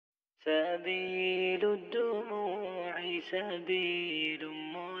سبيل الدموع سبيل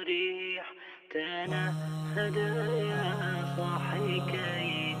مريح تنهد يا صاحي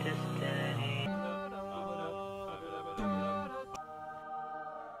كي تستريح.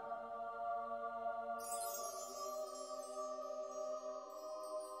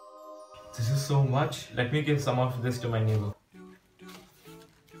 This is so much. Let me give some of this to my neighbor.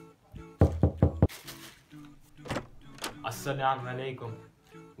 Assalamu Alaikum.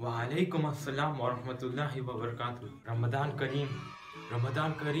 Wa Alaikum Assalam wa Rahmatullahi wa Barakatuh. Ramadan Kareem.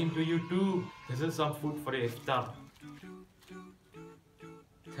 Ramadan Kareem to you too. This is some food for Iftar.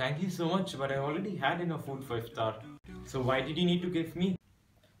 Thank you so much, but I already had enough food for Iftar. So why did you need to give me?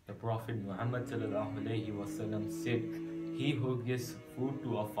 The Prophet Muhammad sallallahu alaihi wasallam said, he who gives food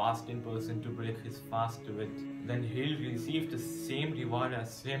to a fasting person to break his fast with, then he'll receive the same reward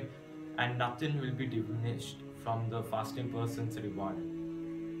as him, and nothing will be diminished from the fasting person's reward.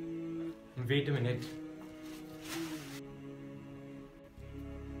 Wait a minute.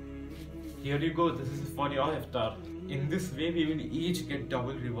 Here you go, this is for your iftar. In this way we will each get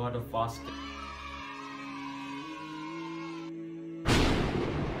double reward of fasting.